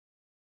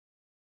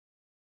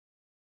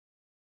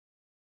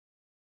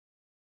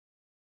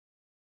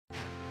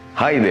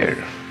Hi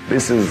there,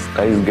 this is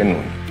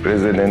Qais,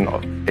 President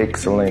of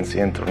Excellence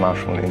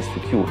International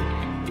Institute,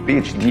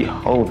 PhD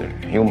holder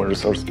in Human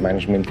Resource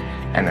Management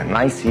and an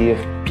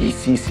ICF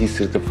PCC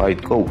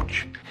certified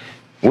coach.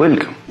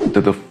 Welcome to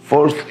the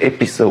fourth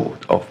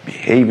episode of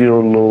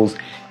Behavioral Laws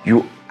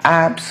you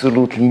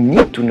absolutely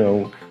need to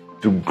know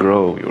to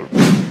grow your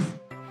business.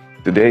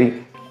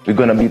 Today, we're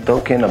going to be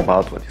talking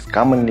about what is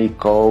commonly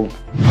called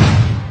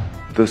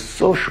the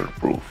social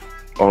proof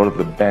or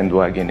the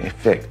bandwagon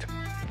effect.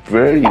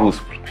 Very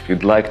useful if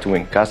you'd like to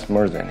win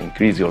customers and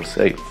increase your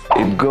sales.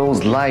 It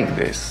goes like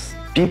this.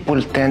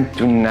 People tend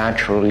to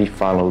naturally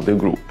follow the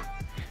group.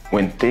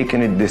 When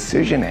taking a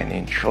decision and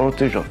in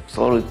shortage of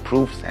solid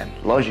proofs and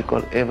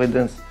logical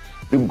evidence,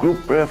 the group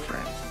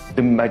preference,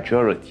 the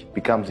majority,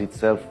 becomes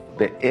itself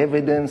the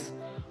evidence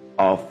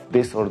of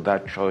this or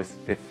that choice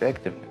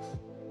effectiveness.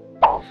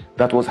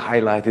 That was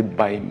highlighted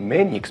by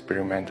many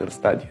experimental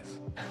studies.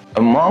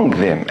 Among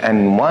them,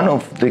 and one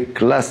of the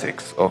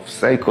classics of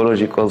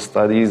psychological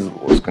studies,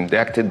 was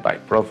conducted by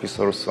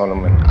Professor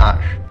Solomon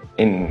Asch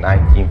in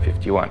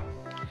 1951.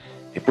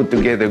 He put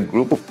together a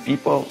group of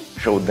people,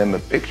 showed them a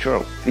picture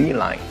of 3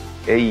 lines,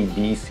 A,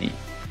 B, C,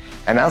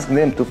 and asked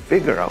them to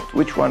figure out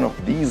which one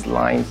of these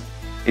lines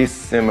is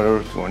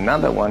similar to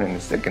another one in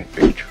the second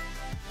picture.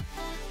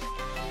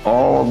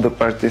 All the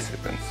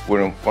participants were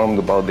informed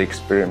about the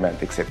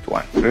experiment except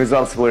one. The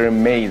results were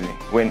amazing.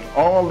 When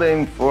all the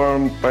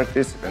informed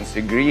participants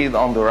agreed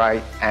on the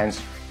right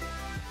answer,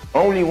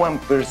 only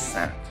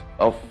 1%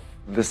 of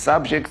the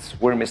subjects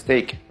were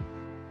mistaken.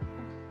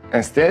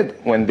 Instead,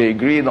 when they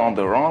agreed on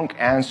the wrong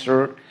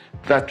answer,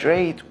 that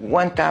rate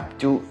went up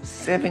to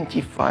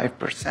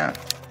 75%.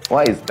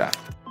 Why is that?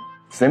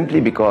 Simply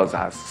because,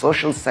 as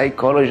social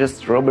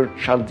psychologist Robert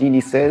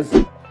Cialdini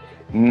says,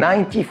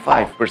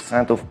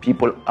 95% of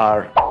people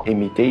are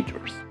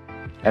imitators,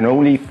 and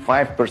only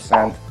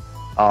 5%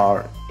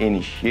 are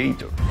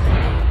initiators.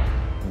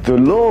 The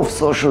law of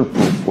social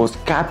proof was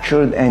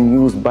captured and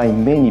used by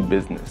many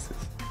businesses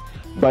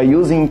by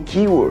using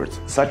keywords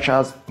such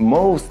as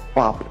most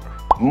popular,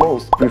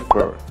 most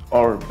preferred,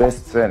 or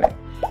best-selling,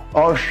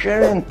 or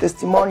sharing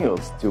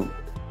testimonials to,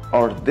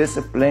 or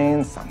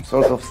disciplines, some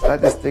sort of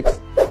statistics.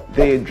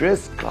 They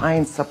address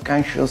clients'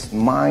 subconscious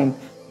mind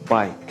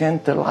by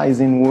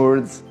tantalizing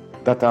words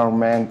that are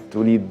meant to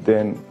lead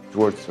them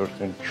towards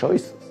certain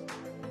choices.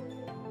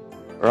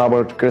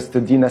 Robert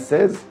Crestodina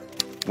says,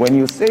 when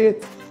you say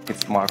it,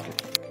 it's marketing.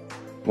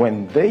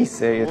 When they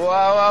say it,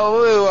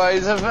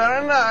 it's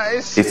very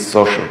nice. It's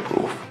social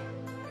proof.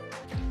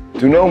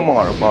 To know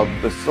more about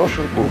the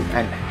social proof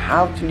and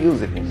how to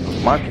use it in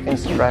your marketing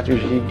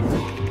strategy,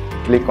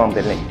 click on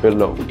the link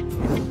below.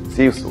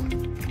 See you soon.